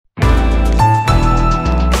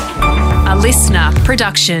listener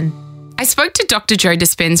production. I spoke to Dr. Joe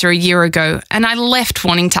Dispenza a year ago and I left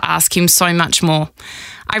wanting to ask him so much more.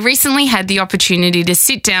 I recently had the opportunity to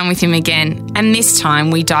sit down with him again, and this time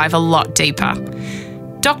we dive a lot deeper.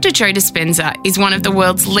 Dr. Joe Dispenza is one of the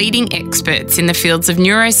world's leading experts in the fields of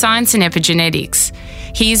neuroscience and epigenetics.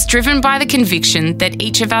 He is driven by the conviction that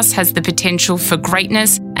each of us has the potential for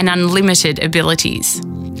greatness and unlimited abilities.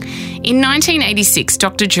 In 1986,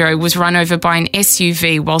 Dr. Joe was run over by an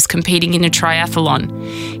SUV whilst competing in a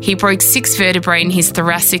triathlon. He broke 6 vertebrae in his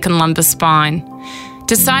thoracic and lumbar spine.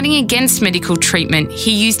 Deciding against medical treatment,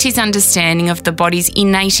 he used his understanding of the body's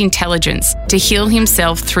innate intelligence to heal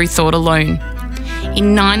himself through thought alone.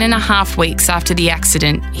 In 9.5 weeks after the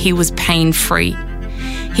accident, he was pain-free.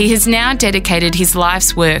 He has now dedicated his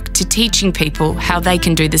life's work to teaching people how they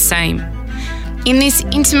can do the same. In this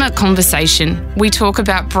intimate conversation, we talk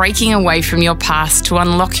about breaking away from your past to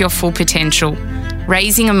unlock your full potential,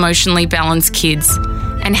 raising emotionally balanced kids,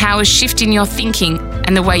 and how a shift in your thinking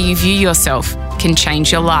and the way you view yourself can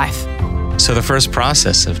change your life. So the first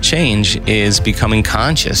process of change is becoming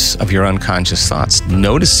conscious of your unconscious thoughts,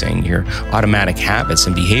 noticing your automatic habits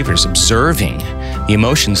and behaviors, observing the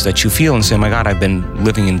emotions that you feel and say, oh my God, I've been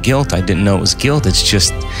living in guilt. I didn't know it was guilt. It's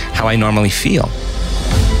just how I normally feel.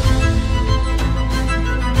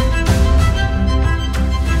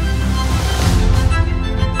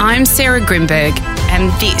 I'm Sarah Grimberg,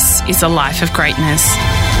 and this is A Life of Greatness.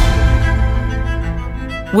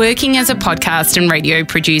 Working as a podcast and radio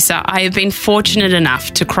producer, I have been fortunate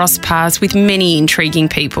enough to cross paths with many intriguing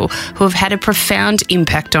people who have had a profound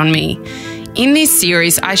impact on me. In this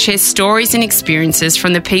series, I share stories and experiences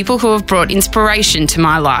from the people who have brought inspiration to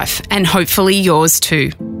my life, and hopefully yours too.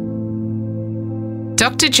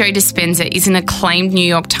 Dr. Joe Dispenza is an acclaimed New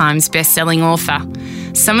York Times bestselling author.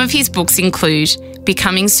 Some of his books include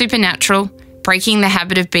Becoming Supernatural, Breaking the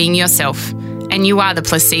Habit of Being Yourself, and You Are the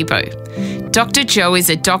Placebo. Dr. Joe is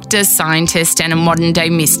a doctor, scientist, and a modern-day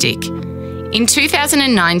mystic. In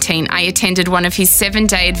 2019, I attended one of his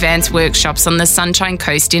 7-day advanced workshops on the Sunshine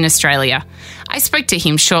Coast in Australia. I spoke to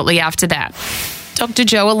him shortly after that. Dr.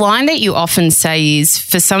 Joe, a line that you often say is,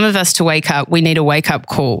 for some of us to wake up, we need a wake-up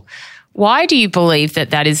call. Why do you believe that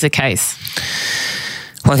that is the case?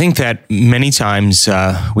 Well, I think that many times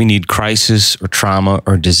we need crisis or trauma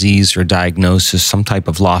or disease or diagnosis, some type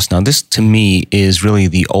of loss. Now, this to me is really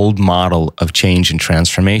the old model of change and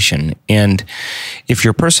transformation. And if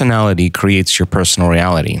your personality creates your personal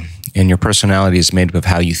reality, and your personality is made up of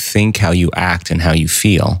how you think, how you act, and how you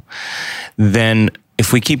feel, then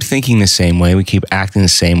if we keep thinking the same way, we keep acting the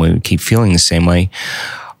same way, we keep feeling the same way,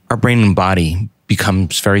 our brain and body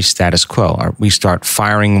becomes very status quo. We start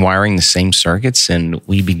wiring the same circuits, and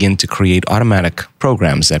we begin to create automatic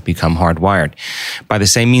programs that become hardwired. By the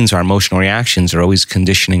same means, our emotional reactions are always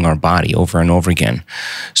conditioning our body over and over again.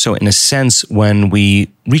 So in a sense, when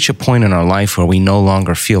we reach a point in our life where we no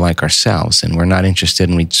longer feel like ourselves and we're not interested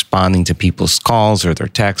in responding to people's calls or their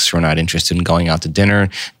texts, we're not interested in going out to dinner,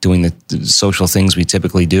 doing the social things we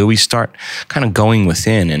typically do, we start kind of going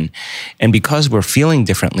within. And because we're feeling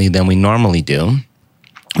differently than we normally do,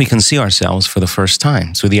 we can see ourselves for the first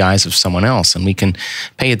time through the eyes of someone else, and we can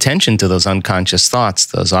pay attention to those unconscious thoughts,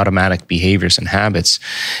 those automatic behaviors and habits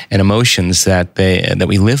and emotions that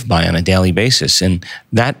we live by on a daily basis. And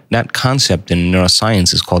that concept in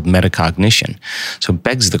neuroscience is called metacognition. So it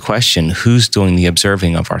begs the question, who's doing the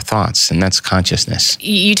observing of our thoughts? And that's consciousness.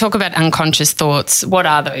 You talk about unconscious thoughts. What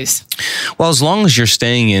are those? Well, as long as you're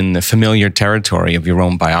staying in the familiar territory of your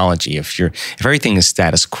own biology, if everything is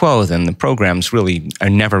status quo, then the programs really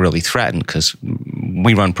are never really threatened, because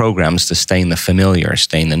we run programs to stay in the familiar,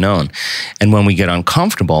 stay in the known. And when we get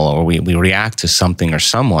uncomfortable or we react to something or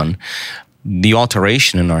someone, the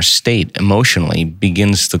alteration in our state emotionally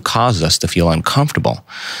begins to cause us to feel uncomfortable.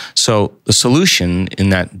 So the solution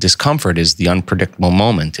in that discomfort is the unpredictable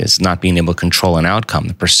moment, is not being able to control an outcome,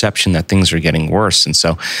 the perception that things are getting worse. And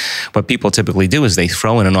so what people typically do is they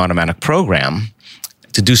throw in an automatic program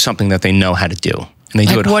to do something that they know how to do. And they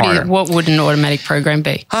do it harder. What would an automatic program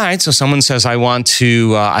be? All right, so someone says, I want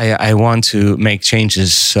to make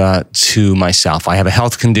changes to myself. I have a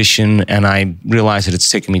health condition, and I realize that it's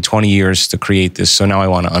taken me 20 years to create this, so now I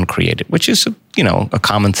want to uncreate it, which is a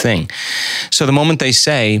common thing. So the moment they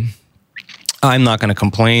say, I'm not going to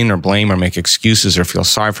complain or blame or make excuses or feel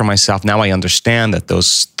sorry for myself. Now I understand that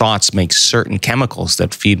those thoughts make certain chemicals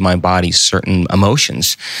that feed my body certain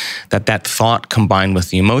emotions, that thought combined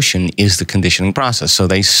with the emotion is the conditioning process. So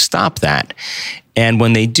they stop that. And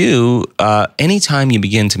when they do, anytime you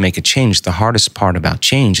begin to make a change, the hardest part about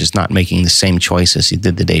change is not making the same choices you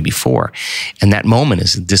did the day before. And that moment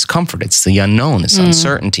is discomfort. It's the unknown. It's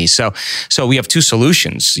uncertainty. So we have two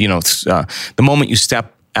solutions. The moment you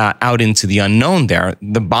step out into the unknown there,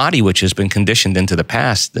 the body, which has been conditioned into the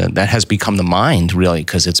past, that has become the mind, really,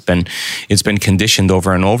 because it's been conditioned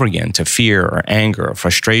over and over again to fear or anger or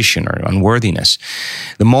frustration or unworthiness.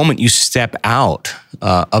 The moment you step out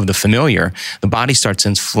of the familiar, the body starts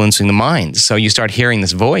influencing the mind. So you start hearing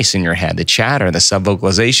this voice in your head, the chatter, the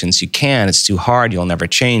sub-vocalizations. You can't, it's too hard, you'll never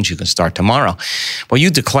change, you can start tomorrow. Well, you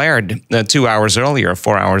declared 2 hours earlier,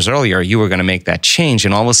 4 hours earlier, you were going to make that change,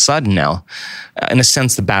 and all of a sudden now, in a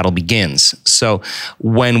sense, the battle begins. So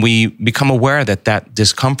when we become aware that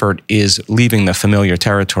discomfort is leaving the familiar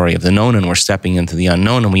territory of the known and we're stepping into the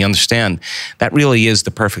unknown, and we understand that really is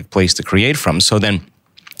the perfect place to create from. So then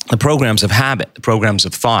the programs of habit, the programs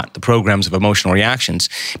of thought, the programs of emotional reactions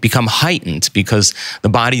become heightened because the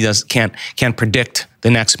body can't predict the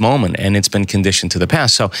next moment, and it's been conditioned to the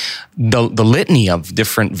past. So the litany of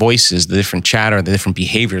different voices, the different chatter, the different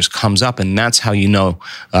behaviors comes up, and that's how you know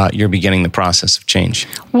you're beginning the process of change.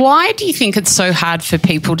 Why do you think it's so hard for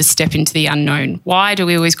people to step into the unknown? Why do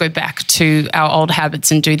we always go back to our old habits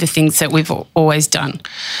and do the things that we've always done?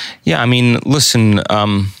 Yeah, I mean, listen,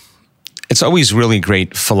 it's always really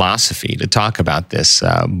great philosophy to talk about this,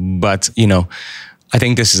 but, I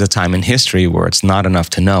think this is a time in history where it's not enough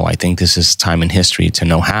to know. I think this is a time in history to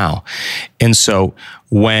know how. And so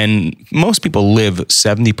when most people live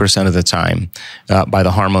 70% of the time by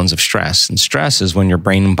the hormones of stress, and stress is when your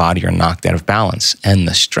brain and body are knocked out of balance, and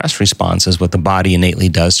the stress response is what the body innately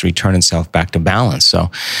does to return itself back to balance.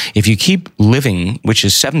 So if you keep living, which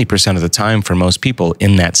is 70% of the time for most people,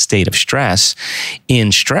 in that state of stress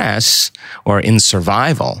or in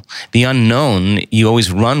survival, the unknown, you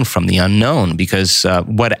always run from the unknown, because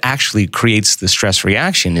what actually creates the stress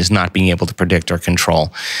reaction is not being able to predict or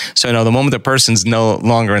control. So the moment the person's no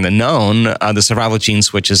longer in the known, the survival gene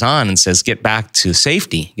switches on and says, get back to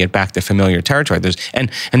safety, get back to familiar territory. There's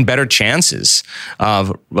and better chances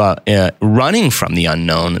of running from the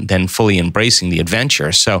unknown than fully embracing the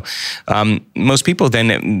adventure. So most people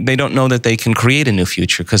then, they don't know that they can create a new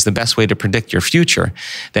future, because the best way to predict your future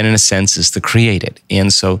then, in a sense, is to create it.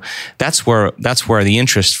 And so that's where the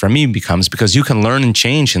interest for me becomes, because you can learn and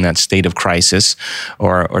change in that state of crisis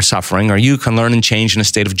or suffering, or you can learn and change in a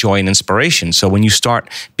state of joy and inspiration. So when you start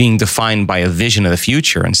being defined by a vision of the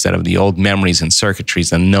future instead of the old memories and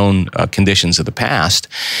circuitries and known conditions of the past,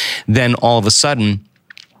 then all of a sudden,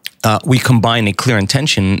 we combine a clear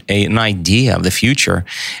intention, an idea of the future,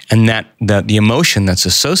 and that the emotion that's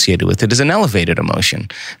associated with it is an elevated emotion,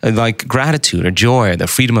 like gratitude or joy, or the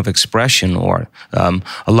freedom of expression, or a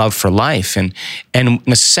love for life. And in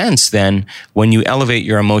a sense, then, when you elevate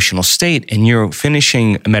your emotional state and you're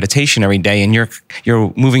finishing a meditation every day, and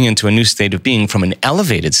you're moving into a new state of being from an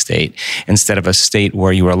elevated state instead of a state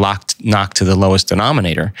where you were knocked to the lowest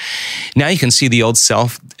denominator, now you can see the old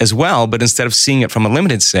self as well, but instead of seeing it from a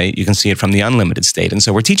limited state, you can see it from the unlimited state. And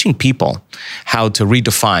so we're teaching people how to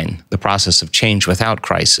redefine the process of change without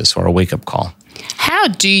crisis or a wake-up call. How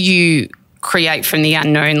do you create from the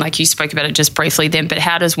unknown? Like you spoke about it just briefly then, but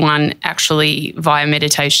how does one actually, via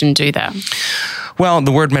meditation, do that? Well,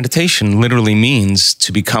 the word meditation literally means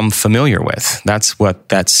to become familiar with. That's what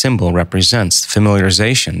that symbol represents,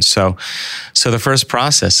 familiarization. So the first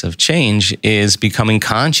process of change is becoming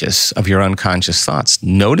conscious of your unconscious thoughts,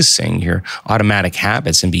 noticing your automatic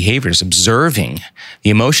habits and behaviors, observing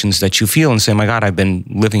the emotions that you feel and say, my God, I've been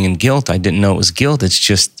living in guilt. I didn't know it was guilt. It's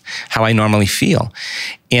just how I normally feel.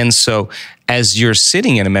 And so as you're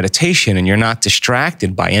sitting in a meditation and you're not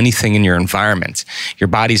distracted by anything in your environment, your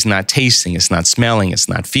body's not tasting, it's not smelling, it's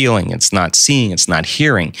not feeling, it's not seeing, it's not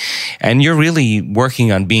hearing, and you're really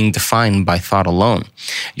working on being defined by thought alone.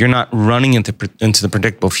 You're not running into the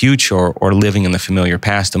predictable future or living in the familiar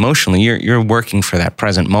past emotionally. You're working for that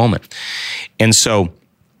present moment. And so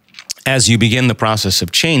as you begin the process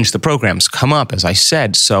of change, the programs come up, as I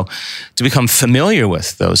said. So to become familiar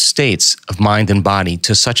with those states of mind and body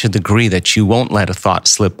to such a degree that you won't let a thought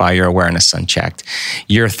slip by your awareness unchecked.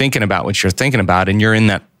 You're thinking about what you're thinking about, and you're in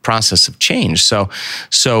that process of change. So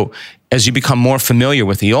as you become more familiar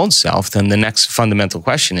with the old self, then the next fundamental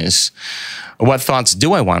question is, what thoughts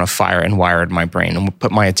do I want to fire and wire in my brain and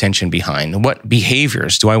put my attention behind? What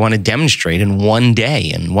behaviors do I want to demonstrate in one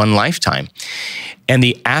day, in one lifetime? And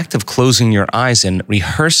the act of closing your eyes and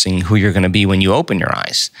rehearsing who you're going to be when you open your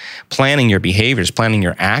eyes, planning your behaviors, planning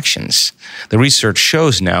your actions. The research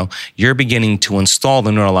shows now you're beginning to install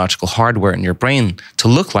the neurological hardware in your brain to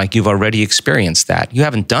look like you've already experienced that. You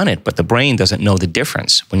haven't done it, but the brain doesn't know the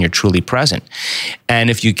difference when you're truly present.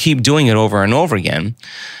 And if you keep doing it over and over again,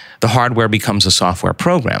 the hardware becomes a software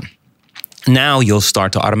program. Now you'll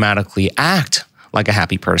start to automatically act like a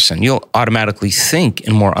happy person. You'll automatically think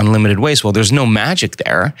in more unlimited ways. Well, there's no magic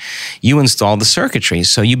there. You install the circuitry,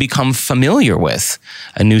 so you become familiar with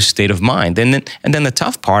a new state of mind. And then the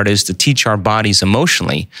tough part is to teach our bodies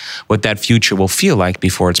emotionally what that future will feel like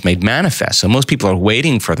before it's made manifest. So most people are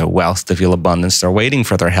waiting for their wealth to feel abundance. They're waiting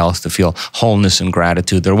for their health to feel wholeness and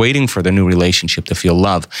gratitude. They're waiting for their new relationship to feel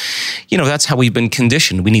love. That's how we've been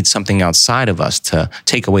conditioned. We need something outside of us to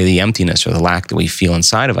take away the emptiness or the lack that we feel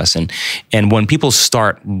inside of us. And when people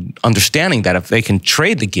start understanding that if they can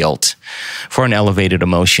trade the guilt for an elevated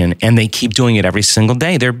emotion and they keep doing it every single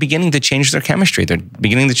day, they're beginning to change their chemistry. They're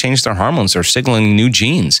beginning to change their hormones. They're signaling new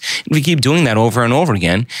genes. If you keep doing that over and over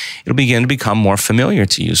again, it'll begin to become more familiar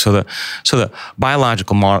to you. So the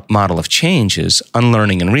biological model of change is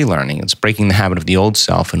unlearning and relearning. It's breaking the habit of the old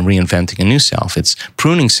self and reinventing a new self. It's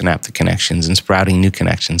pruning synaptic connections and sprouting new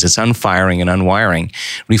connections. It's unfiring and unwiring,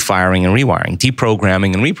 refiring and rewiring,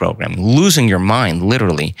 deprogramming and reprogramming, losing your mind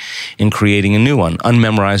literally in creating a new one,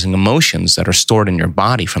 unmemorizing emotions that are stored in your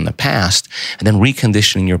body from the past, and then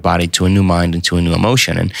reconditioning your body to a new mind and to a new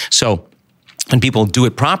emotion. And so when people do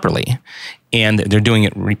it properly and they're doing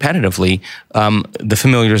it repetitively, the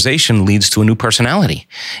familiarization leads to a new personality.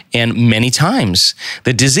 And many times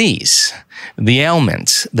the disease, the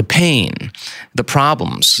ailment, the pain, the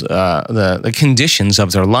problems, the conditions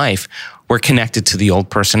of their life were connected to the old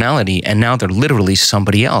personality, and now they're literally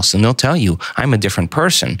somebody else. And they'll tell you, I'm a different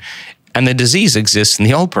person. And the disease exists in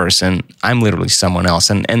the old person. I'm literally someone else.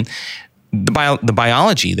 And the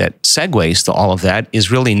biology that segues to all of that is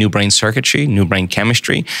really new brain circuitry, new brain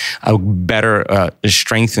chemistry, a better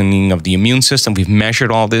strengthening of the immune system. We've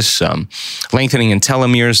measured all this, lengthening in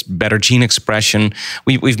telomeres, better gene expression.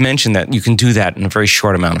 We've mentioned that you can do that in a very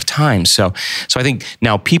short amount of time. So I think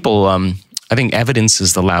now people... I think evidence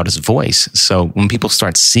is the loudest voice. So when people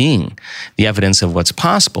start seeing the evidence of what's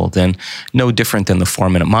possible, then no different than the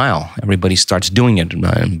 4-minute mile. Everybody starts doing it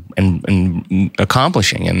and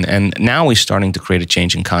accomplishing. And now we're starting to create a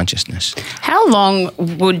change in consciousness. How long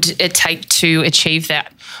would it take to achieve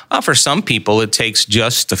that? For some people, it takes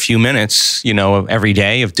just a few minutes, every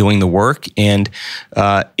day of doing the work. And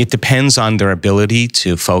it depends on their ability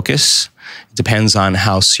to focus. It depends on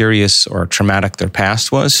how serious or traumatic their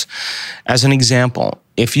past was. As an example,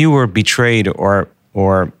 if you were betrayed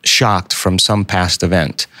or shocked from some past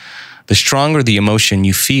event, the stronger the emotion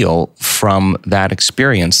you feel from that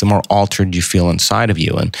experience, the more altered you feel inside of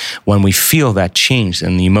you. And when we feel that change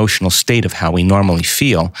in the emotional state of how we normally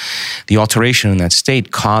feel, the alteration in that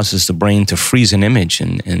state causes the brain to freeze an image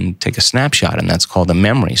and take a snapshot, and that's called a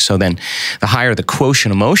memory. So then the higher the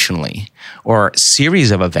quotient emotionally, or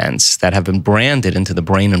series of events that have been branded into the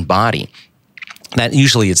brain and body, that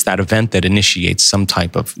usually it's that event that initiates some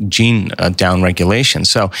type of gene downregulation.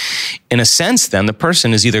 So in a sense, then, the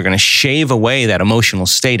person is either going to shave away that emotional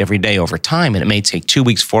state every day over time, and it may take 2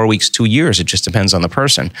 weeks, 4 weeks, 2 years. It just depends on the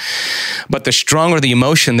person. But the stronger the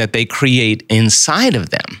emotion that they create inside of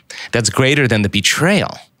them, that's greater than the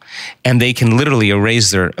betrayal, and they can literally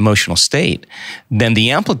erase their emotional state, then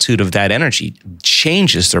the amplitude of that energy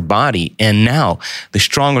changes their body. And now, the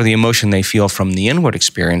stronger the emotion they feel from the inward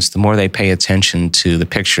experience, the more they pay attention to the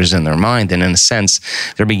pictures in their mind. And in a sense,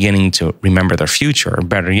 they're beginning to remember their future, or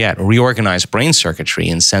better yet, reorganize brain circuitry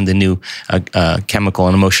and send a new chemical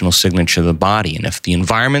and emotional signature to the body. And if the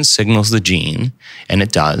environment signals the gene, and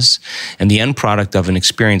it does, and the end product of an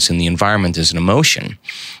experience in the environment is an emotion,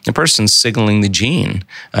 the person's signaling the gene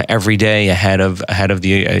every day ahead of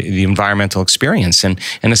the environmental experience. And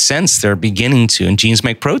in a sense, they're beginning to, and genes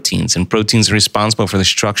make proteins, and proteins are responsible for the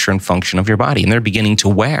structure and function of your body, and they're beginning to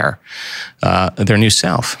wear their new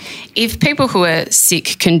self. If people who are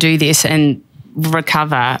sick can do this and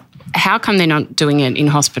recover, how come they're not doing it in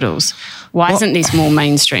hospitals? Why isn't this more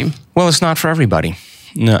mainstream? Well, it's not for everybody.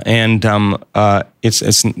 No, and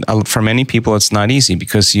it's for many people it's not easy,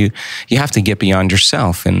 because you have to get beyond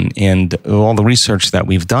yourself, and all the research that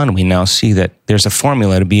we've done, we now see that there's a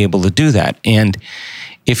formula to be able to do that. And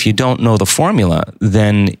if you don't know the formula,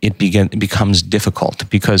 then it becomes difficult,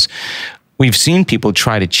 because we've seen people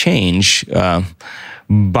try to change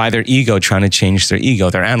by their ego, trying to change their ego,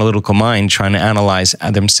 their analytical mind trying to analyze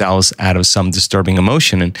themselves out of some disturbing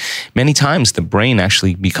emotion. And many times the brain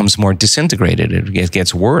actually becomes more disintegrated. It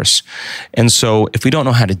gets worse. And so if we don't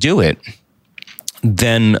know how to do it,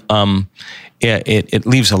 then it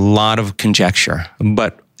leaves a lot of conjecture.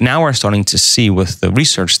 But now we're starting to see with the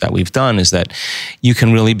research that we've done is that you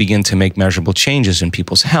can really begin to make measurable changes in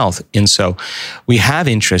people's health. And so we have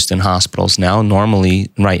interest in hospitals now, normally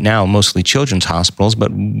right now, mostly children's hospitals, but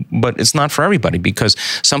it's not for everybody because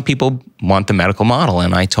some people want the medical model,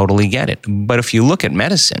 and I totally get it. But if you look at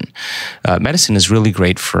medicine, medicine is really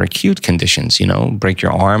great for acute conditions, break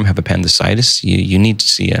your arm, have appendicitis, you need to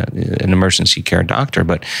see an emergency care doctor.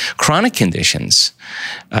 But chronic conditions,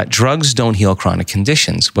 drugs don't heal chronic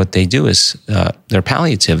conditions. What they do is they're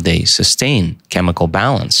palliative. They sustain chemical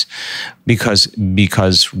balance because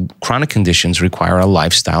chronic conditions require a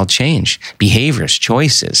lifestyle change, behaviors,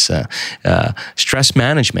 choices, stress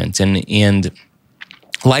management, and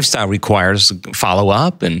lifestyle requires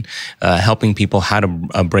follow-up and helping people how to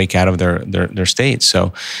break out of their state.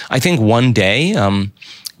 So I think one day,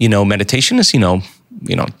 meditation is,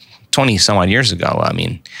 20 some odd years ago. I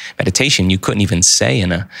mean, meditation you couldn't even say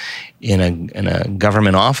in a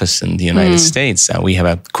government office in the United States. We have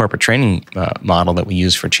a corporate training model that we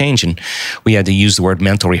use for change, and we had to use the word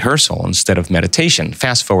mental rehearsal instead of meditation.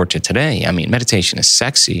 Fast forward to today, I mean, meditation is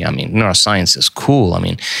sexy. I mean, neuroscience is cool. I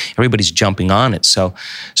mean, everybody's jumping on it. So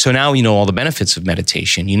now you know all the benefits of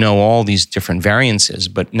meditation. You know all these different variances,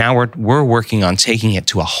 but now we're working on taking it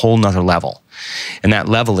to a whole nother level, and that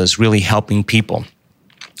level is really helping people.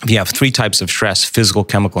 You have three types of stress: physical,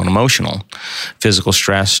 chemical, and emotional. Physical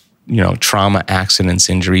stress, trauma, accidents,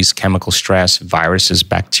 injuries; chemical stress, viruses,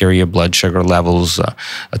 bacteria, blood sugar levels,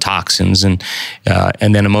 toxins, and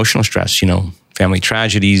then emotional stress, family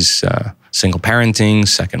tragedies, single parenting,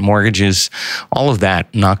 second mortgages, all of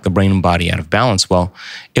that knock the brain and body out of balance. Well,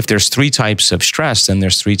 if there's three types of stress, then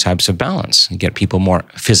there's three types of balance. You get people more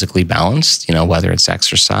physically balanced, whether it's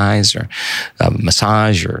exercise or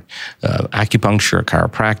massage or acupuncture or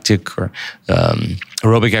chiropractic or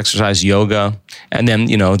aerobic exercise, yoga. And then,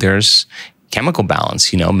 there's chemical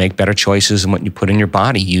balance, make better choices in what you put in your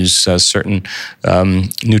body, use certain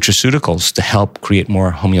nutraceuticals to help create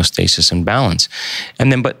more homeostasis and balance. And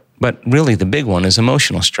then, but really the big one is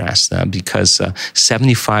emotional stress because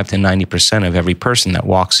 75 to 90% of every person that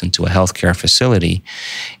walks into a healthcare facility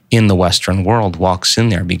in the Western world walks in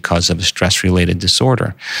there because of a stress-related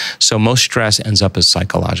disorder. So most stress ends up as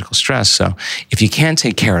psychological stress. So if you can't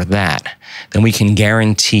take care of that, then we can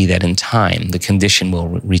guarantee that in time, the condition will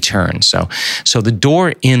return. So the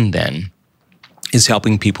door in then is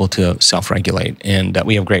helping people to self-regulate. And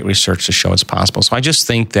we have great research to show it's possible. So I just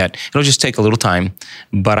think that it'll just take a little time,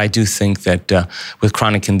 but I do think that with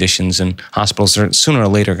chronic conditions and hospitals, they're sooner or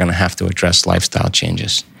later going to have to address lifestyle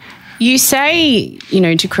changes. You say,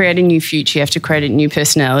 to create a new future, you have to create a new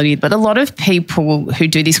personality, but a lot of people who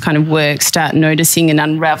do this kind of work start noticing an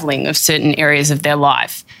unraveling of certain areas of their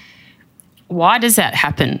life. Why does that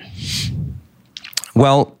happen?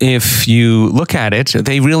 Well, if you look at it,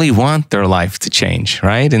 they really want their life to change,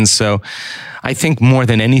 right? And so I think more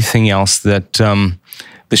than anything else that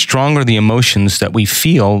the stronger the emotions that we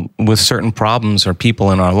feel with certain problems or people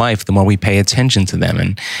in our life, the more we pay attention to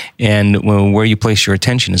them. And where you place your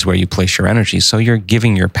attention is where you place your energy. So you're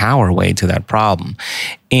giving your power away to that problem.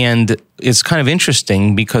 And it's kind of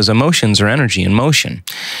interesting because emotions are energy in motion.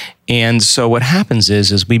 And so what happens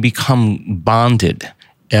is we become bonded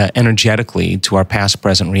energetically to our past,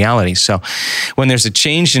 present reality. So when there's a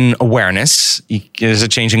change in awareness, there's a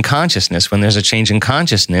change in consciousness. When there's a change in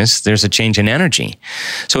consciousness, there's a change in energy.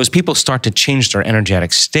 So as people start to change their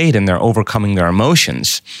energetic state and they're overcoming their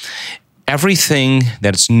emotions, everything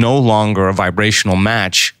that's no longer a vibrational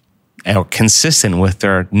match or consistent with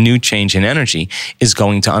their new change in energy is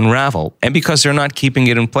going to unravel. And because they're not keeping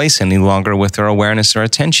it in place any longer with their awareness or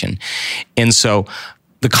attention. And so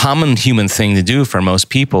the common human thing to do for most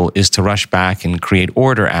people is to rush back and create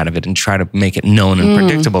order out of it and try to make it known and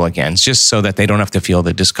predictable again, just so that they don't have to feel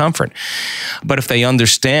the discomfort. But if they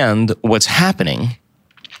understand what's happening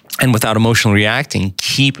and without emotionally reacting,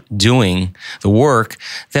 keep doing the work,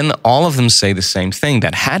 then all of them say the same thing: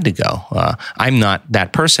 that had to go. I'm not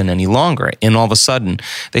that person any longer. And all of a sudden,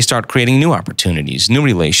 they start creating new opportunities, new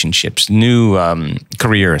relationships, new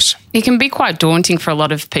careers. It can be quite daunting for a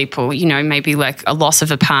lot of people, maybe like a loss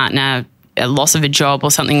of a partner, a loss of a job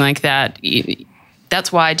or something like that.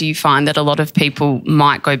 That's why do you find that a lot of people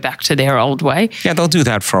might go back to their old way? Yeah, they'll do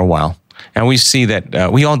that for a while. And we see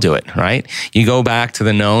that we all do it, right? You go back to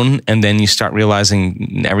the known, and then you start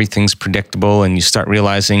realizing everything's predictable, and you start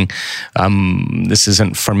realizing this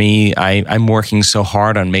isn't for me. I'm working so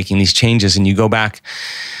hard on making these changes, and you go back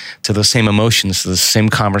to the same emotions, to the same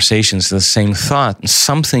conversations, to the same thought. And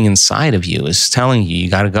something inside of you is telling you, you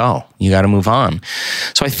got to go, you got to move on.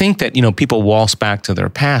 So I think that, people waltz back to their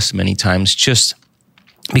past many times just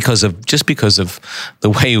because of the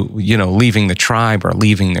way, leaving the tribe or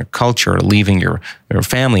leaving their culture or leaving your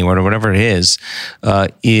family or whatever it is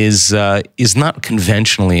not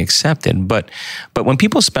conventionally accepted. But when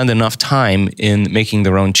people spend enough time in making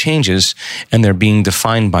their own changes and they're being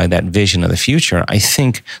defined by that vision of the future, I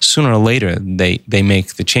think sooner or later they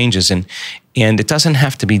make the changes. And it doesn't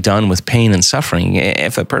have to be done with pain and suffering.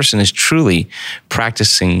 If a person is truly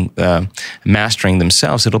practicing mastering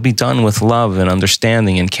themselves, it'll be done with love and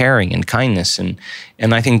understanding and caring and kindness. And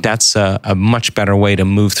I think that's a much better way to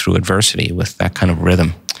move through adversity with that kind of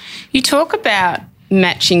rhythm. You talk about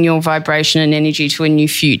matching your vibration and energy to a new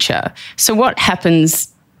future. So what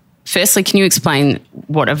happens? Firstly, can you explain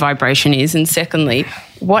what a vibration is? And secondly,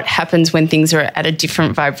 what happens when things are at a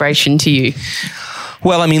different vibration to you?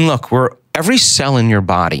 Well, look, every cell in your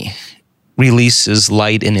body releases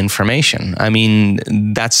light and information.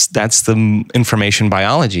 That's the information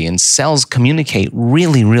biology, and cells communicate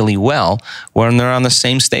really, really well when they're on the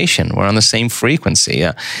same station, we're on the same frequency.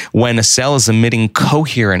 When a cell is emitting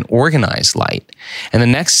coherent, organized light, and the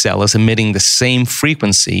next cell is emitting the same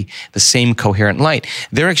frequency, the same coherent light,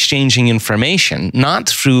 they're exchanging information, not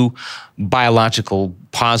through biological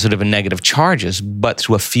positive and negative charges, but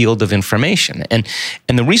through a field of information. And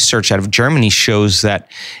the research out of Germany shows that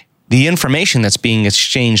the information that's being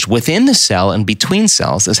exchanged within the cell and between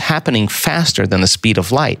cells is happening faster than the speed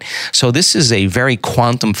of light. So this is a very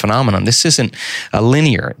quantum phenomenon. This isn't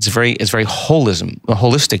linear. It's very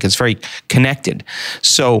holistic. It's very connected.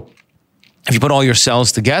 So if you put all your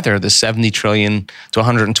cells together, the 70 trillion to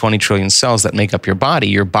 120 trillion cells that make up your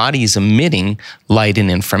body is emitting light and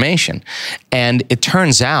information. And it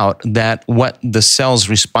turns out that what the cells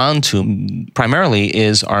respond to primarily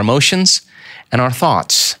is our emotions and our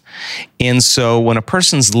thoughts. And so when a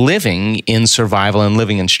person's living in survival and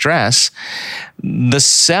living in stress, the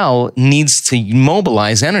cell needs to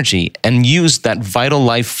mobilize energy and use that vital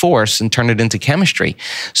life force and turn it into chemistry.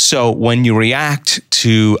 So when you react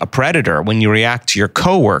to a predator, when you react to your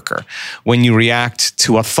coworker, when you react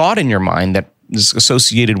to a thought in your mind that is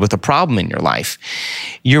associated with a problem in your life,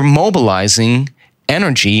 you're mobilizing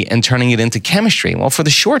energy and turning it into chemistry. Well, for the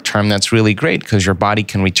short term, that's really great because your body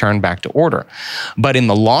can return back to order. But in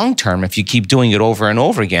the long term, if you keep doing it over and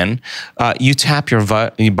over again, you tap your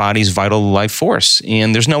body's vital life force,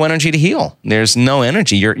 and there's no energy to heal. There's no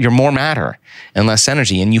energy. You're more matter and less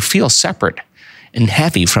energy, and you feel separate and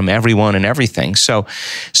heavy from everyone and everything. So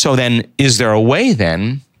then, is there a way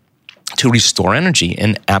then to restore energy?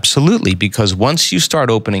 And absolutely, because once you start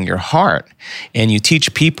opening your heart and you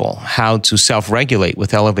teach people how to self-regulate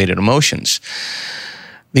with elevated emotions,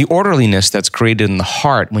 the orderliness that's created in the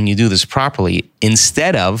heart when you do this properly,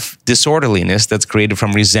 instead of disorderliness that's created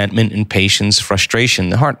from resentment, impatience, frustration,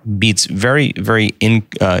 the heart beats very, very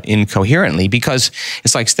incoherently because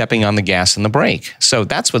it's like stepping on the gas and the brake. So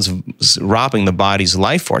that's what's robbing the body's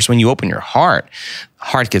life force. When you open your heart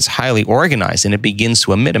gets highly organized and it begins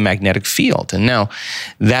to emit a magnetic field. And now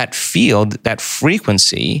that field, that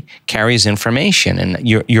frequency carries information, and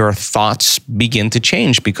your thoughts begin to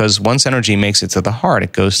change because once energy makes it to the heart,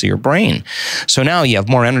 it goes to your brain. So now you have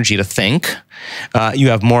more energy to think. You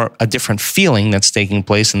have a different feeling that's taking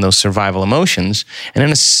place in those survival emotions. And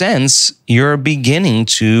in a sense, you're beginning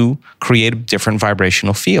to create a different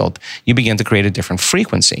vibrational field. You begin to create a different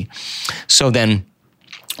frequency. So then,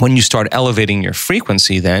 when you start elevating your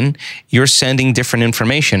frequency, then you're sending different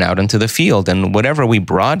information out into the field. And whatever we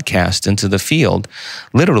broadcast into the field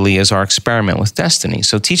literally is our experiment with destiny.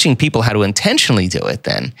 So teaching people how to intentionally do it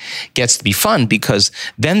then gets to be fun, because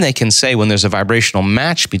then they can say, when there's a vibrational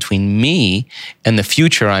match between me and the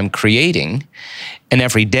future I'm creating, and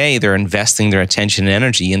every day they're investing their attention and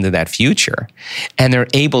energy into that future, and they're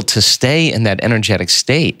able to stay in that energetic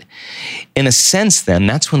state. In a sense, then,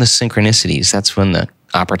 that's when the synchronicities, that's when the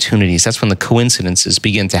opportunities, that's when the coincidences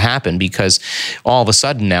begin to happen, because all of a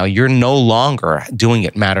sudden now you're no longer doing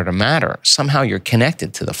it matter to matter. Somehow you're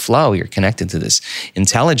connected to the flow, you're connected to this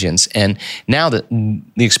intelligence, and now the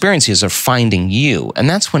experiences are finding you. And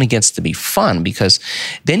that's when it gets to be fun, because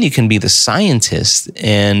then you can be the scientist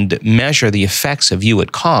and measure the effects of you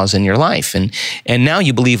at cause in your life. And now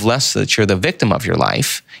you believe less that you're the victim of your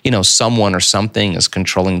life, someone or something is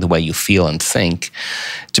controlling the way you feel and think,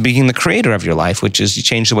 to being the creator of your life, which is you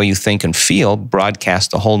change the way you think and feel,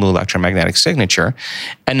 broadcast a whole new electromagnetic signature,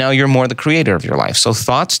 and now you're more the creator of your life. So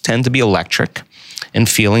thoughts tend to be electric, and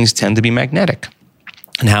feelings tend to be magnetic.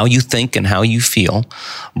 And how you think and how you feel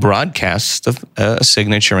broadcasts a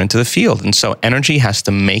signature into the field. And so energy has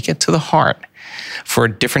to make it to the heart for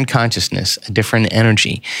a different consciousness, a different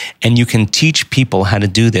energy. And you can teach people how to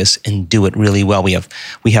do this and do it really well.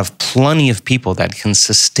 We have plenty of people that can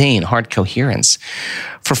sustain heart coherence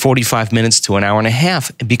for 45 minutes to an hour and a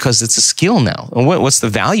half because it's a skill now. And what's the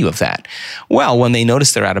value of that? Well, when they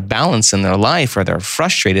notice they're out of balance in their life or they're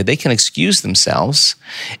frustrated, they can excuse themselves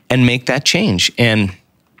and make that change. And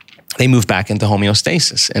they move back into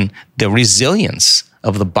homeostasis. And the resilience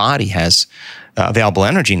of the body has available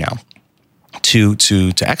energy now to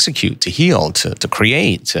execute, to heal, to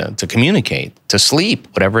create, to communicate, to sleep,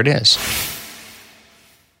 whatever it is.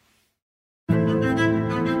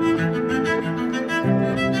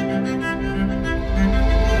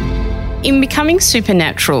 In Becoming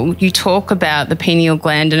Supernatural, you talk about the pineal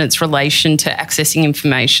gland and its relation to accessing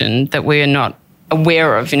information that we are not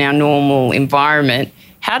aware of in our normal environment.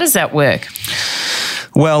 How does that work?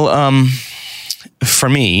 Well, for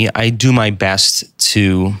me, I do my best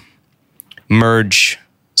to merge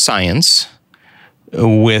science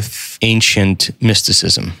with ancient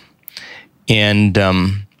mysticism. And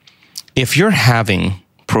if you're having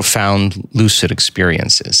profound lucid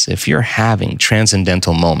experiences, if you're having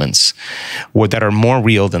transcendental moments that are more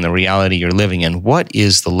real than the reality you're living in, what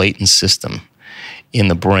is the latent system in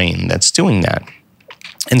the brain that's doing that?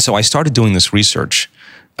 And so I started doing this research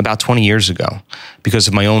about 20 years ago because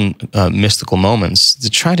of my own mystical moments to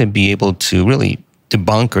try to be able to really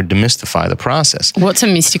debunk or demystify the process. What's a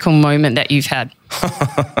mystical moment that you've had?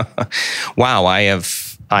 Wow, I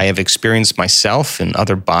have experienced myself in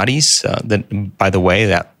other bodies. That, by the way,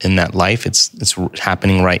 that in that life, it's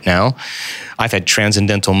happening right now. I've had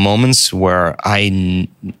transcendental moments where I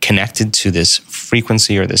connected to this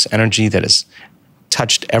frequency or this energy that has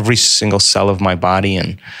touched every single cell of my body,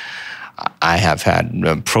 and I have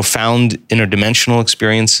had profound interdimensional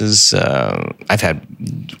experiences. I've had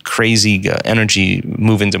crazy energy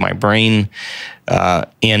move into my brain,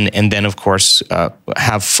 and then, of course,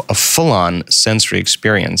 have a full-on sensory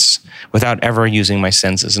experience without ever using my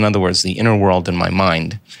senses. In other words, the inner world in my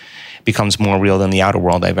mind becomes more real than the outer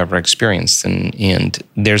world I've ever experienced. And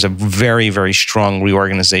there's a very, very strong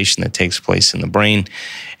reorganization that takes place in the brain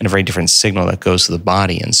and a very different signal that goes to the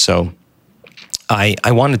body. And so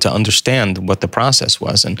I wanted to understand what the process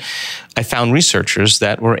was. And I found researchers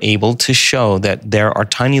that were able to show that there are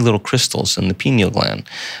tiny little crystals in the pineal gland,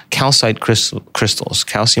 calcite crystals,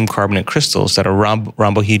 calcium carbonate crystals that are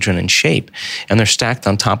rhombohedron in shape, and they're stacked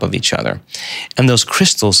on top of each other. And those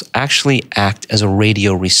crystals actually act as a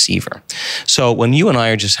radio receiver. So when you and I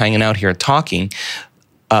are just hanging out here talking,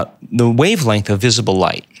 the wavelength of visible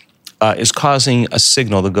light is causing a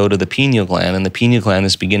signal to go to the pineal gland, and the pineal gland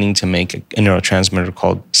is beginning to make a neurotransmitter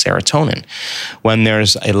called serotonin. When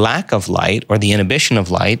there's a lack of light or the inhibition of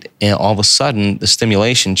light, all of a sudden the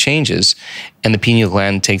stimulation changes, and the pineal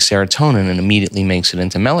gland takes serotonin and immediately makes it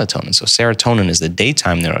into melatonin. So serotonin is the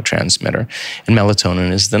daytime neurotransmitter, and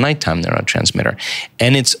melatonin is the nighttime neurotransmitter.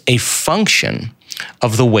 And it's a function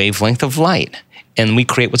of the wavelength of light. And we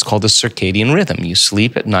create what's called a circadian rhythm. You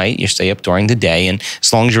sleep at night, you stay up during the day, and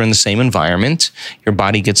as long as you're in the same environment, your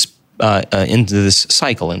body gets into this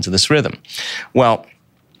cycle, into this rhythm. Well,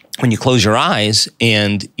 when you close your eyes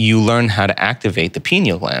and you learn how to activate the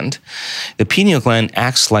pineal gland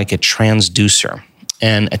acts like a transducer.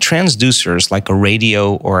 And a transducer is like a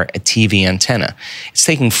radio or a TV antenna. It's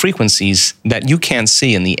taking frequencies that you can't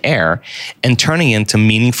see in the air and turning into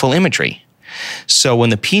meaningful imagery. So when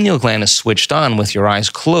the pineal gland is switched on with your eyes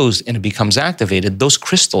closed and it becomes activated, those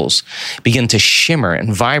crystals begin to shimmer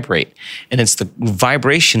and vibrate. And it's the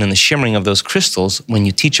vibration and the shimmering of those crystals when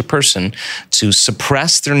you teach a person to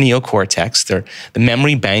suppress their neocortex, the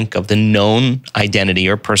memory bank of the known identity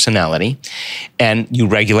or personality, and you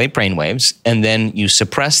regulate brainwaves, and then you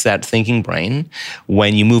suppress that thinking brain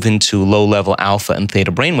when you move into low-level alpha and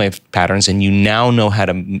theta brainwave patterns, and you now know how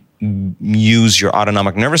to use your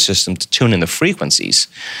autonomic nervous system to tune in the frequencies.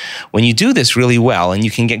 When you do this really well, and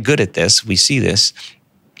you can get good at this, we see this,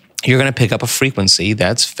 you're going to pick up a frequency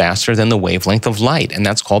that's faster than the wavelength of light, and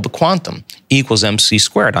that's called the quantum. E equals mc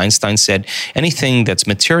squared. Einstein said anything that's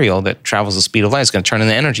material that travels the speed of light is going to turn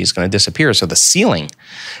into energy, it's going to disappear. So the ceiling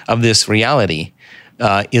of this reality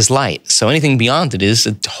is light. So anything beyond it is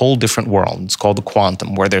a whole different world. It's called the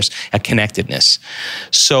quantum, where there's a connectedness.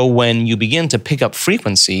 So when you begin to pick up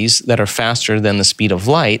frequencies that are faster than the speed of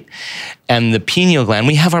light, and the pineal gland,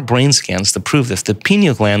 we have our brain scans to prove this, the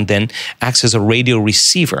pineal gland then acts as a radio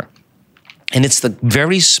receiver. And it's the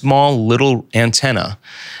very small little antenna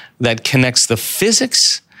that connects the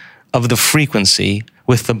physics of the frequency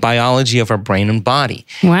with the biology of our brain and body.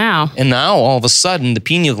 Wow. And now, all of a sudden, the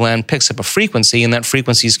pineal gland picks up a frequency, and that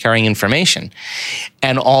frequency is carrying information.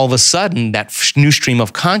 And all of a sudden, that new stream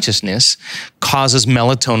of consciousness causes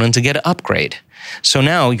melatonin to get an upgrade. So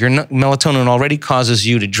now, your melatonin already causes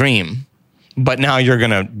you to dream, but now you're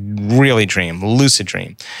going to really dream, lucid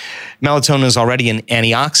dream. Melatonin is already an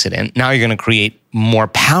antioxidant. Now you're going to create more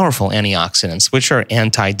powerful antioxidants, which are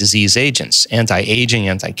anti-disease agents, anti-aging,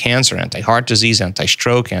 anti-cancer, anti-heart disease,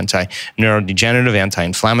 anti-stroke, anti-neurodegenerative,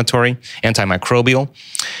 anti-inflammatory, antimicrobial.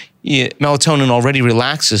 Melatonin already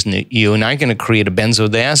relaxes you, and now you're going to create a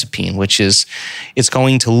benzodiazepine, which is, it's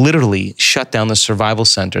going to literally shut down the survival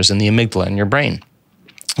centers in the amygdala in your brain.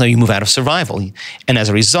 Now you move out of survival, and as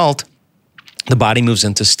a result, the body moves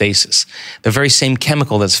into stasis. The very same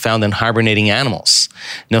chemical that's found in hibernating animals.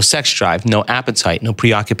 No sex drive, no appetite, no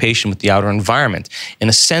preoccupation with the outer environment. In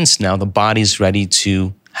a sense now, the body's ready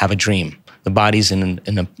to have a dream. The body's in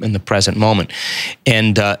the present moment.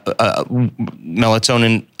 And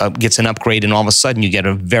melatonin gets an upgrade, and all of a sudden you get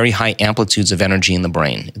a very high amplitudes of energy in the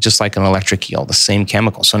brain, just like an electric eel, the same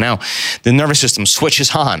chemical. So now the nervous system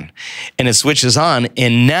switches on, and it switches on,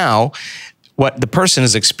 and now what the person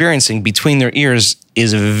is experiencing between their ears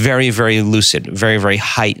is very, very lucid, very, very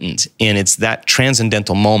heightened. And it's that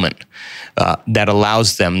transcendental moment that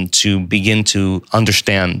allows them to begin to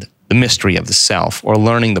understand the mystery of the self, or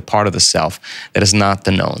learning the part of the self that is not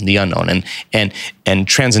the known, the unknown. And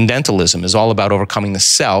transcendentalism is all about overcoming the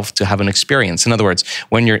self to have an experience. In other words,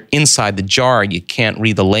 when you're inside the jar, you can't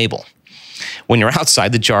read the label. When you're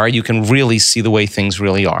outside the jar, you can really see the way things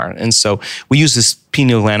really are. And so we use this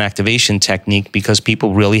pineal gland activation technique because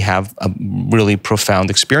people really have really profound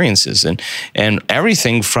experiences. And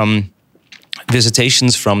everything from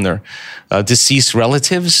visitations from their deceased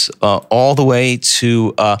relatives all the way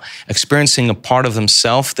to experiencing a part of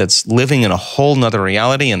themselves that's living in a whole nother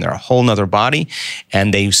reality, and they're a whole nother body,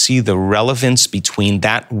 and they see the relevance between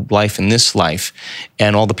that life and this life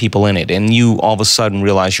and all the people in it. And you all of a sudden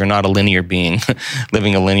realize you're not a linear being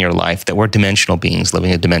living a linear life, that we're dimensional beings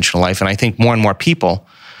living a dimensional life. And I think more and more people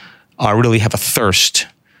really have a thirst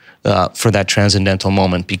for that transcendental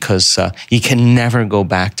moment, because you can never go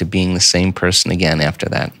back to being the same person again after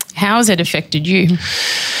that. How has it affected you?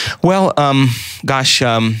 Well,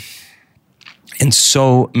 in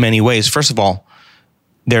so many ways. First of all,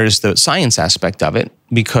 there's the science aspect of it,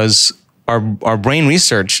 because our brain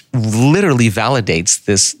research literally validates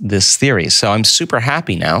this theory. So I'm super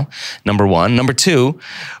happy now, number one. Number two,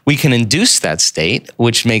 we can induce that state,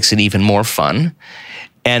 which makes it even more fun.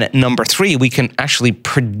 And number three, we can actually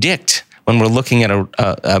predict, when we're looking at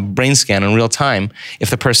a brain scan in real time,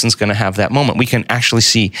 if the person's going to have that moment. We can actually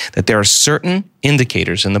see that there are certain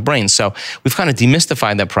indicators in the brain. So we've kind of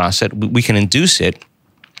demystified that process. We can induce it.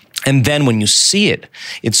 And then when you see it,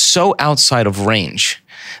 it's so outside of range.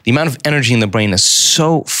 The amount of energy in the brain is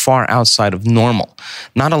so far outside of normal.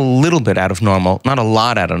 Not a little bit out of normal, not a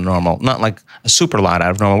lot out of normal, not like a super lot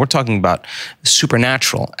out of normal. We're talking about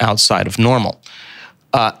supernatural outside of normal.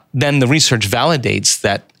 Then the research validates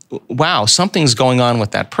that, wow, something's going on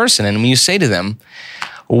with that person. And when you say to them,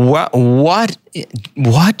 what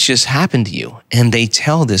just happened to you? And they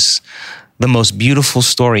tell the most beautiful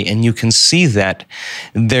story, and you can see that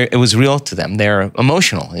it was real to them. They're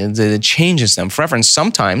emotional. It changes them forever. And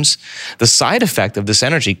sometimes the side effect of this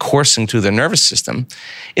energy coursing through their nervous system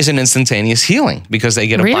is an instantaneous healing, because they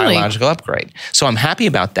get a biological upgrade. So I'm happy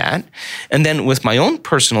about that. And then with my own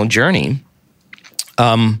personal journey,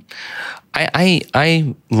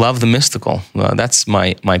 I love the mystical. That's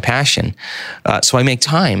my passion. So I make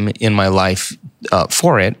time in my life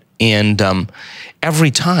for it. And every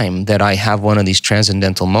time that I have one of these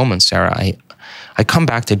transcendental moments, Sarah, I come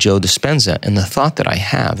back to Joe Dispenza, and the thought that I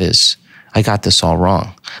have is, I got this all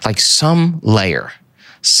wrong. Like some layer,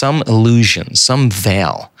 some illusion, some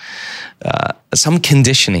veil, some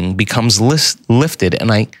conditioning becomes lifted,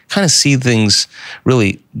 and I kind of see things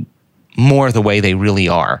really more the way they really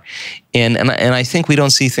are. And I think we don't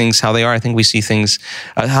see things how they are. I think we see things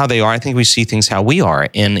how they are. I think we see things how we are.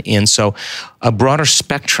 And so a broader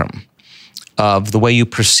spectrum of the way you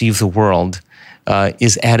perceive the world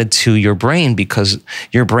is added to your brain, because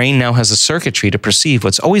your brain now has a circuitry to perceive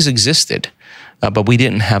what's always existed. but we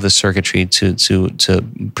didn't have the circuitry to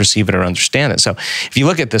perceive it or understand it. So if you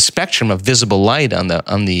look at the spectrum of visible light on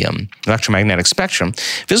the electromagnetic spectrum,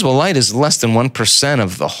 visible light is less than 1%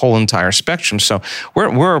 of the whole entire spectrum. So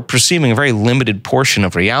we're perceiving a very limited portion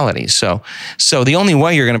of reality. So the only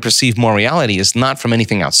way you're going to perceive more reality is not from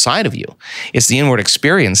anything outside of you. It's the inward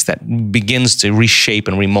experience that begins to reshape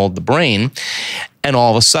and remold the brain. And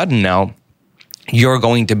all of a sudden now, you're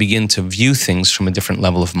going to begin to view things from a different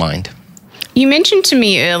level of mind. You mentioned to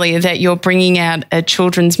me earlier that you're bringing out a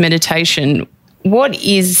children's meditation. What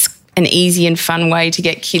is an easy and fun way to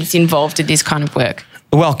get kids involved in this kind of work?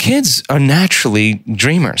 Well, kids are naturally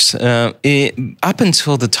dreamers. Up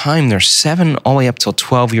until the time they're 7, all the way up till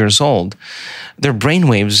 12 years old, their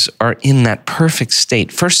brainwaves are in that perfect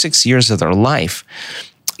state. First 6 years of their life,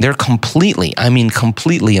 they're completely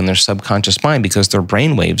in their subconscious mind because their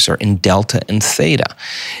brainwaves are in delta and theta.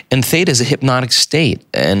 And theta is a hypnotic state,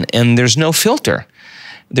 and there's no filter.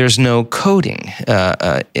 There's no coding.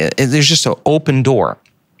 There's just an open door.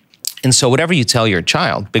 And so whatever you tell your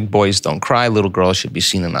child, big boys don't cry, little girls should be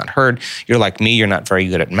seen and not heard, you're like me, you're not very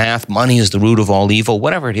good at math, money is the root of all evil,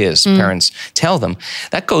 whatever it is, parents tell them,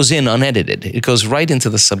 that goes in unedited. It goes right into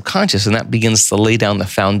the subconscious, and that begins to lay down the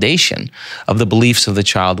foundation of the beliefs of the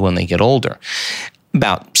child when they get older.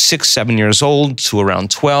 About 6, 7 years old to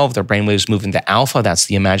around 12, their brainwaves move into alpha. That's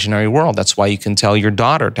the imaginary world. That's why you can tell your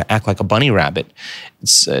daughter to act like a bunny rabbit.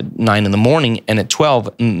 It's 9 in the morning, and at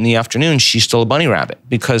 12 in the afternoon, she's still a bunny rabbit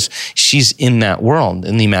because she's in that world,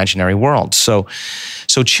 in the imaginary world. So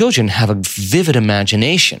children have a vivid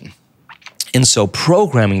imagination. And so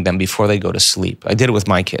programming them before they go to sleep, I did it with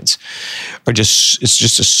my kids, it's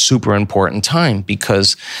just a super important time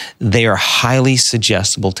because they are highly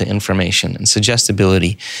suggestible to information. And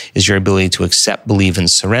suggestibility is your ability to accept, believe,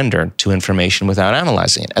 and surrender to information without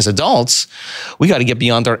analyzing it. As adults, we got to get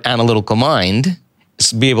beyond our analytical mind,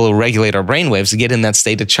 be able to regulate our brainwaves to get in that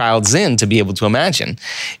state a child's in to be able to imagine.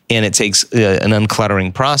 And it takes an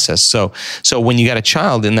uncluttering process. So when you got a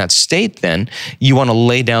child in that state, then you want to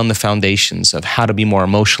lay down the foundations of how to be more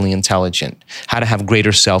emotionally intelligent, how to have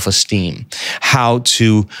greater self-esteem, how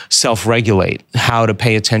to self-regulate, how to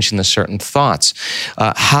pay attention to certain thoughts,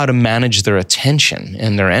 how to manage their attention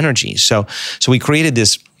and their energy. So we created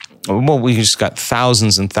this, we just got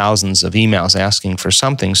thousands and thousands of emails asking for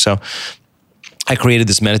something. So I created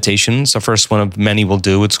this meditation. It's the first one of many we'll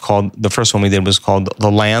do. The first one we did was called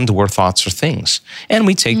The Land Where Thoughts Are Things. And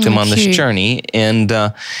we take them on this journey, and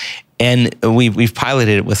we've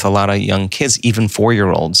piloted it with a lot of young kids, even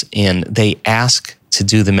 4-year-olds, and they ask to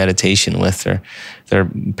do the meditation with their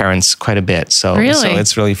parents quite a bit. So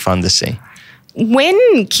it's really fun to see.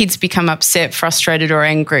 When kids become upset, frustrated, or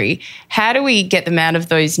angry, how do we get them out of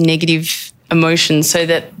those negative emotions so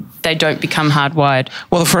that they don't become hardwired?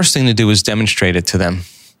 Well, the first thing to do is demonstrate it to them.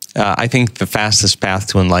 I think the fastest path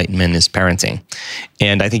to enlightenment is parenting.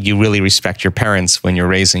 And I think you really respect your parents when you're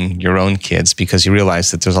raising your own kids because you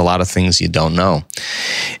realize that there's a lot of things you don't know.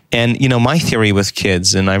 And, my theory with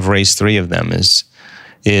kids, and I've raised 3 of them,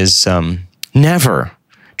 is never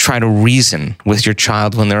try to reason with your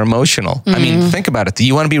child when they're emotional. I mean, think about it. Do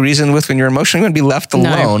you want to be reasoned with when you're emotional? You want to be left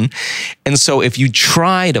alone. No. And so if you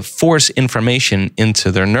try to force information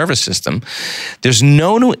into their nervous system, there's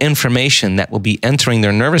no new information that will be entering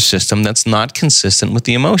their nervous system that's not consistent with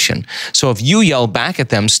the emotion. So if you yell back at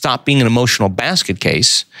them, stop being an emotional basket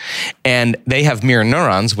case, and they have mirror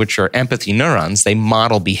neurons, which are empathy neurons, they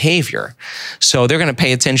model behavior. So they're going to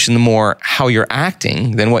pay attention to more how you're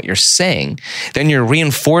acting than what you're saying. Then you're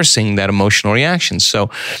reinforcing that emotional reaction. So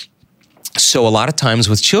a lot of times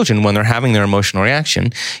with children, when they're having their emotional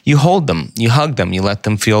reaction, you hold them, you hug them, you let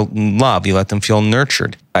them feel love, you let them feel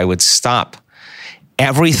nurtured. I would stop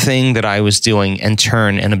everything that I was doing and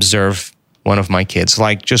turn and observe one of my kids,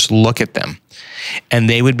 like just look at them. And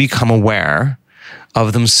they would become aware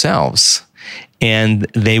of themselves. And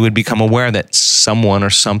they would become aware that someone or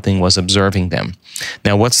something was observing them.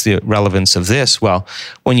 Now, what's the relevance of this? Well,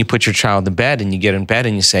 when you put your child to bed and you get in bed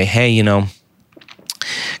and you say, hey, God,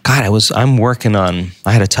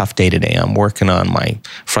 I had a tough day today. I'm working on my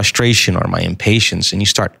frustration or my impatience. And you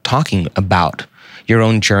start talking about your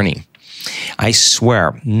own journey. I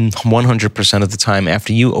swear, 100% of the time,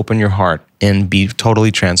 after you open your heart and be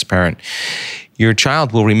totally transparent, your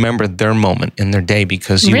child will remember their moment in their day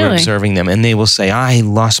because you were observing them. And they will say, I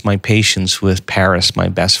lost my patience with Paris, my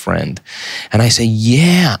best friend. And I say,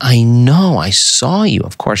 yeah, I know. I saw you.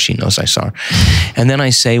 Of course she knows I saw her. And then I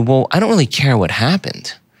say, well, I don't really care what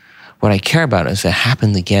happened. What I care about is if it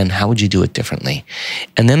happened again, how would you do it differently?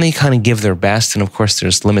 And then they kind of give their best. And of course,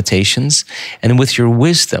 there's limitations. And with your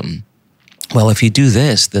wisdom, well, if you do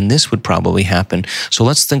this, then this would probably happen. So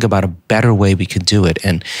let's think about a better way we could do it.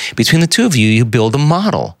 And between the two of you, you build a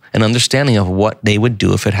model, an understanding of what they would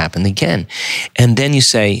do if it happened again. And then you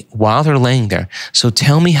say, while they're laying there, so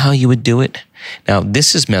tell me how you would do it. Now,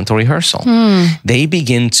 this is mental rehearsal. They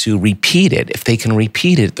begin to repeat it. If they can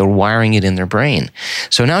repeat it, they're wiring it in their brain.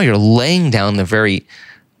 So now you're laying down the very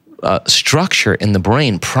structure in the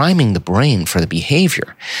brain, priming the brain for the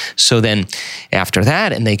behavior. So then after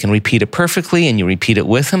that, and they can repeat it perfectly, and you repeat it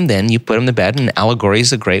with them, then you put them to bed, and allegory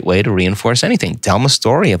is a great way to reinforce anything. Tell them a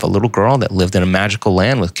story of a little girl that lived in a magical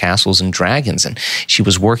land with castles and dragons, and she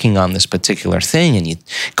was working on this particular thing, and you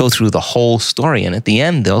go through the whole story, and at the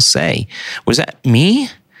end, they'll say, was that me?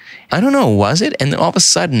 I don't know, was it? And then all of a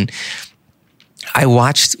sudden, I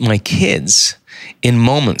watched my kids in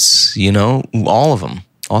moments, all of them,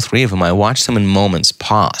 all three of them, I watched them in moments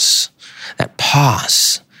pause. That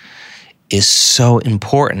pause is so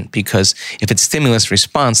important because if it's stimulus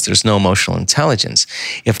response, there's no emotional intelligence.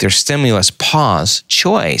 If there's stimulus pause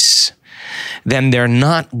choice, then they're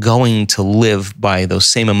not going to live by those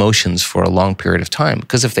same emotions for a long period of time.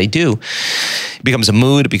 Because if they do, it becomes a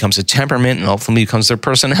mood, it becomes a temperament, and ultimately becomes their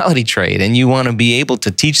personality trait. And you want to be able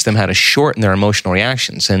to teach them how to shorten their emotional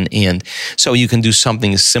reactions. And so you can do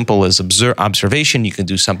something as simple as observation, you can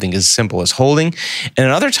do something as simple as holding. And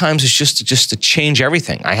at other times, it's just to change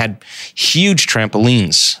everything. I had huge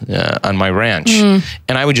trampolines on my ranch, and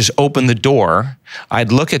I would just open the door,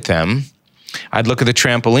 I'd look at them, I'd look at the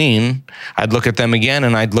trampoline, I'd look at them again,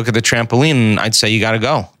 and I'd look at the trampoline, and I'd say, you got to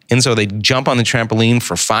go. And so they'd jump on the trampoline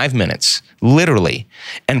for 5 minutes, literally,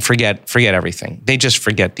 and forget everything. They just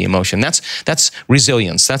forget the emotion. That's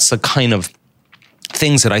resilience. That's the kind of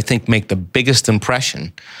things that I think make the biggest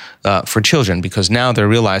impression for children, because now they're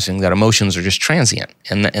realizing that emotions are just transient,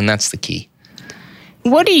 and that's the key.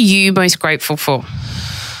 What are you most grateful for?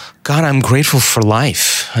 God, I'm grateful for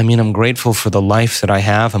life. I'm grateful for the life that I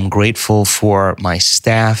have. I'm grateful for my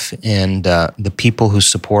staff and the people who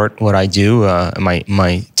support what I do,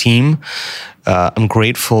 my team. I'm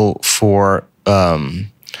grateful for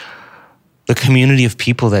the community of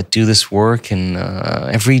people that do this work. And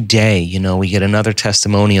every day, we get another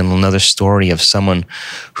testimony and another story of someone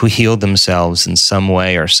who healed themselves in some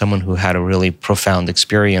way, or someone who had a really profound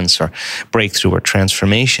experience or breakthrough or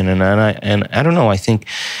transformation. And I don't know, I think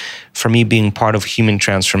for me, being part of human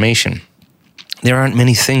transformation, there aren't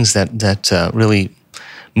many things that really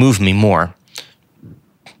move me more.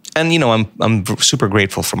 And, I'm super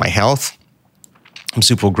grateful for my health. I'm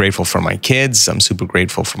super grateful for my kids. I'm super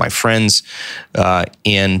grateful for my friends. I'm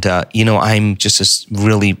just a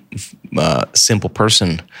really simple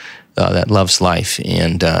person that loves life.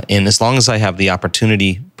 And as long as I have the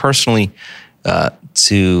opportunity personally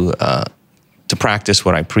to practice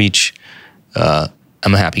what I preach,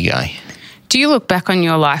 I'm a happy guy. Do you look back on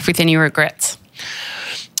your life with any regrets?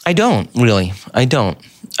 I don't, really.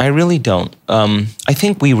 I really don't. I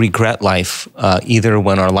think we regret life either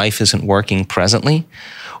when our life isn't working presently,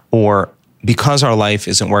 or because our life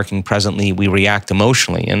isn't working presently, we react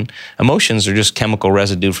emotionally. And emotions are just chemical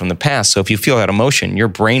residue from the past. So if you feel that emotion, your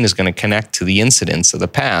brain is going to connect to the incidents of the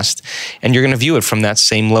past, and you're going to view it from that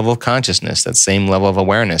same level of consciousness, that same level of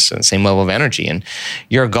awareness, and same level of energy, and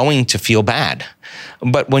you're going to feel bad.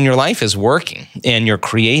 But when your life is working and you're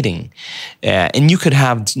creating, and you could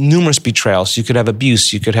have numerous betrayals, you could have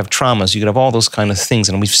abuse, you could have traumas, you could have all those kind of things,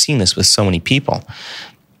 and we've seen this with so many people,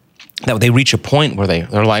 that they reach a point where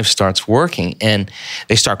their life starts working and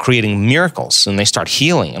they start creating miracles and they start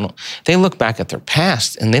healing. And they look back at their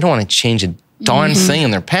past and they don't want to change a darn thing in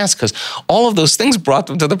their past, because all of those things brought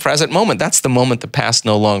them to the present moment. That's the moment the past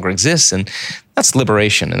no longer exists, and that's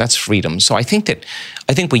liberation and that's freedom. So I think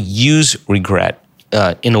we use regret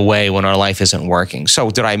in a way when our life isn't working. So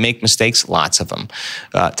did I make mistakes? Lots of them.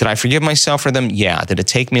 Did I forgive myself for them? Yeah. Did it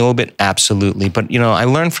take me a little bit? Absolutely. But, I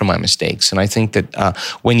learned from my mistakes. And I think that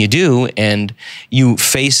when you do, and you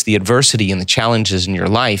face the adversity and the challenges in your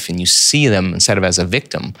life, and you see them instead of as a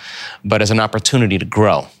victim, but as an opportunity to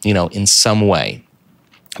grow, in some way,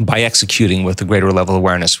 by executing with a greater level of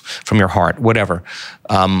awareness from your heart, whatever.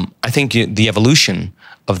 I think the evolution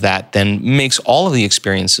of that then makes all of the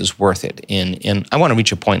experiences worth it. And I want to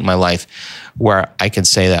reach a point in my life where I could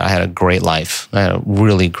say that I had a great life. I had a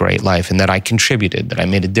really great life, and that I contributed, that I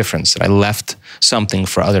made a difference, that I left something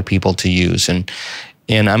for other people to use. And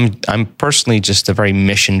I'm personally just a very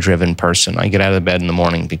mission-driven person. I get out of bed in the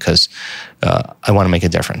morning because I want to make a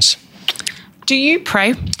difference. Do you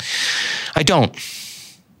pray? I don't.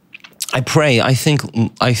 I pray. I think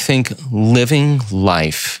living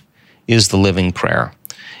life is the living prayer.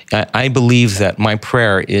 I believe that my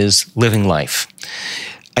prayer is living life.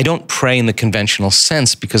 I don't pray in the conventional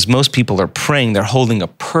sense because most people are praying, they're holding a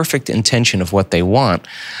perfect intention of what they want,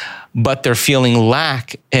 but they're feeling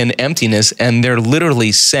lack and emptiness, and they're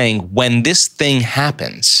literally saying, when this thing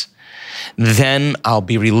happens, then I'll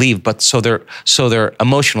be relieved. But so their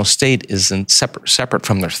emotional state isn't separate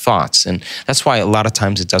from their thoughts, and that's why a lot of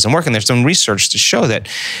times it doesn't work. And there's some research to show that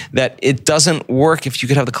it doesn't work if you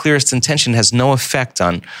could have the clearest intention. It has no effect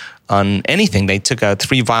on anything. They took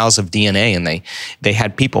 3 vials of DNA, and they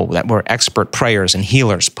had people that were expert prayers and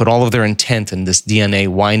healers put all of their intent in this DNA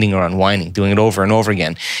winding or unwinding, doing it over and over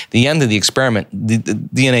again. At the end of the experiment, the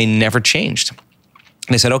DNA never changed.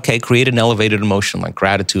 And they said, okay, create an elevated emotion like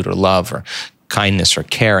gratitude or love or kindness or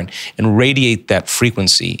care, and radiate that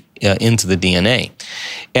frequency into the DNA.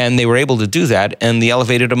 And they were able to do that, and the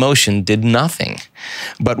elevated emotion did nothing.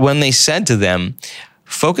 But when they said to them,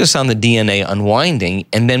 focus on the DNA unwinding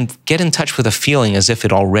and then get in touch with a feeling as if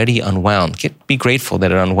it already unwound. Be grateful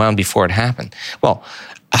that it unwound before it happened. Well,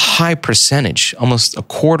 a high percentage, almost a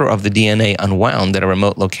quarter of the DNA unwound at a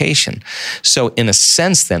remote location. So in a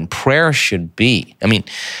sense then, prayer should be,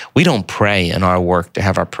 we don't pray in our work to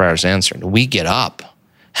have our prayers answered. We get up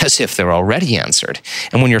as if they're already answered.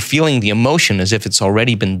 And when you're feeling the emotion as if it's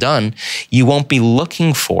already been done, you won't be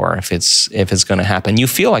looking for if it's going to happen. You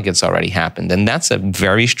feel like it's already happened. And that's a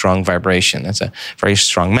very strong vibration. That's a very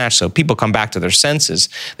strong match. So people come back to their senses.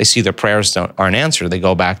 They see their prayers aren't answered. They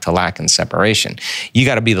go back to lack and separation. You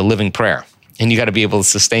got to be the living prayer. And you got to be able to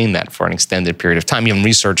sustain that for an extended period of time. Even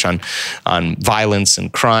research on violence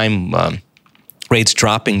and crime rates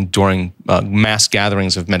dropping during mass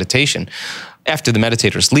gatherings of meditation. After the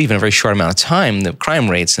meditators leave in a very short amount of time, the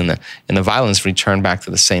crime rates and the violence return back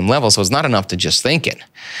to the same level. So it's not enough to just think it.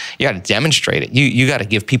 You got to demonstrate it. You got to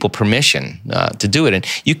give people permission to do it. And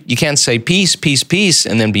you can't say peace, peace, peace,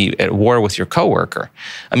 and then be at war with your coworker.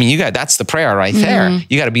 That's the prayer right there.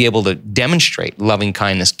 You got to be able to demonstrate loving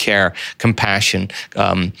kindness, care, compassion,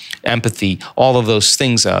 empathy, all of those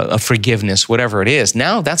things, forgiveness, whatever it is.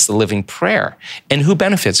 Now that's the living prayer. And who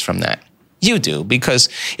benefits from that? You do, because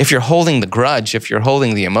if you're holding the grudge, if you're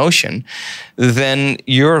holding the emotion, then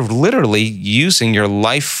you're literally using your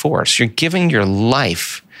life force. You're giving your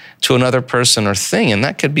life to another person or thing, and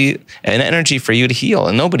that could be an energy for you to heal,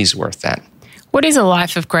 and nobody's worth that. What is a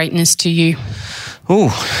life of greatness to you?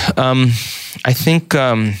 I think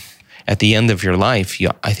at the end of your life,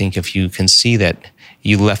 I think if you can see that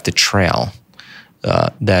you left a trail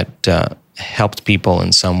that helped people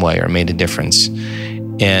in some way or made a difference,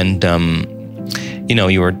 and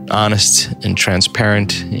you were honest and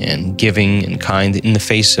transparent and giving and kind in the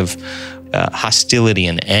face of hostility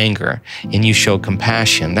and anger, and you show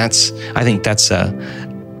compassion. I think that's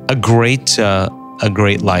a great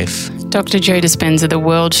life. Dr. Joe Dispenza, the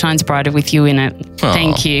world shines brighter with you in it.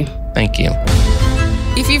 Thank you. Thank you.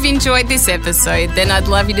 If you've enjoyed this episode, then I'd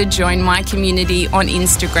love you to join my community on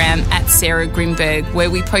Instagram at Sarah Grimberg,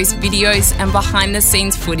 where we post videos and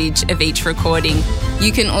behind-the-scenes footage of each recording.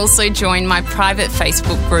 You can also join my private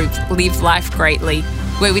Facebook group, Live Life Greatly,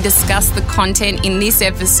 where we discuss the content in this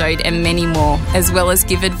episode and many more, as well as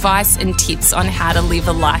give advice and tips on how to live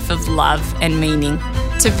a life of love and meaning.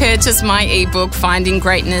 To purchase my ebook, Finding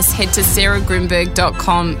Greatness, head to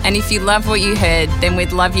sarahgrimberg.com. And if you love what you heard, then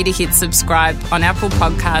we'd love you to hit subscribe on Apple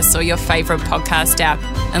Podcasts or your favourite podcast app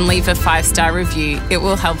and leave a 5-star review. It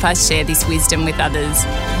will help us share this wisdom with others.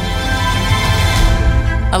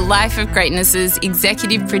 A Life of Greatness's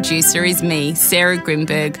executive producer is me, Sarah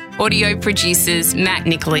Grimberg. Audio producers Matt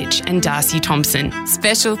Nikolic and Darcy Thompson.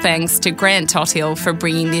 Special thanks to Grant Tothill for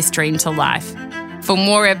bringing this dream to life. For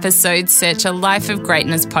more episodes, search A Life of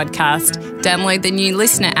Greatness podcast, download the new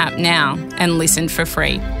Listener app now, and listen for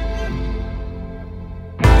free.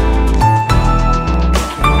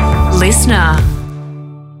 Listener.